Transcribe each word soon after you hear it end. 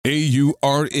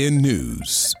AURN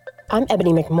News. I'm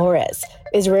Ebony McMorris.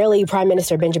 Israeli Prime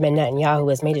Minister Benjamin Netanyahu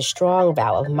has made a strong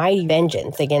vow of mighty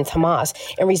vengeance against Hamas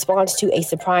in response to a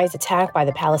surprise attack by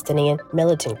the Palestinian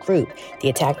militant group. The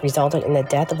attack resulted in the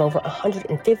death of over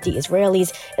 150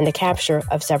 Israelis and the capture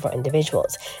of several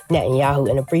individuals. Netanyahu,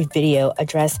 in a brief video,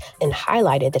 addressed and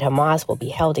highlighted that Hamas will be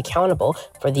held accountable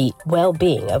for the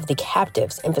well-being of the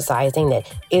captives, emphasizing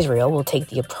that Israel will take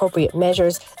the appropriate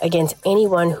measures against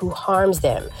anyone who harms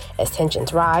them. As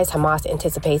tensions rise, Hamas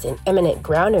anticipates an imminent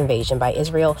ground invasion by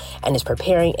Israel and is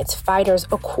preparing its fighters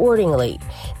accordingly.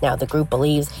 Now, the group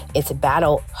believes its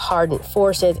battle-hardened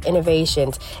forces,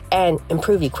 innovations, and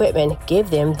improved equipment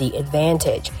give them the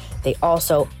advantage. They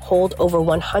also hold over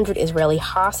 100 Israeli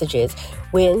hostages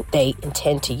when they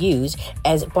intend to use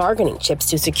as bargaining chips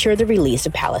to secure the release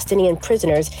of Palestinian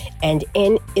prisoners and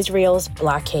end Israel's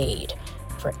blockade.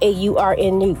 For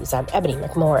AURN News, I'm Ebony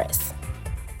McMorris.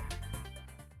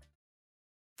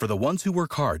 For the ones who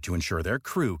work hard to ensure their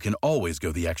crew can always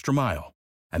go the extra mile,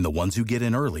 and the ones who get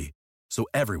in early so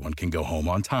everyone can go home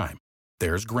on time,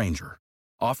 there's Grainger,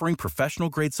 offering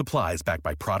professional-grade supplies backed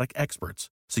by product experts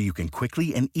so you can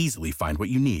quickly and easily find what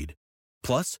you need.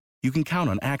 Plus, you can count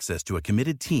on access to a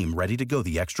committed team ready to go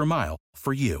the extra mile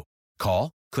for you. Call,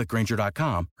 click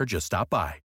Grainger.com, or just stop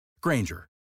by. Grainger,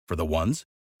 for the ones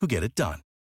who get it done.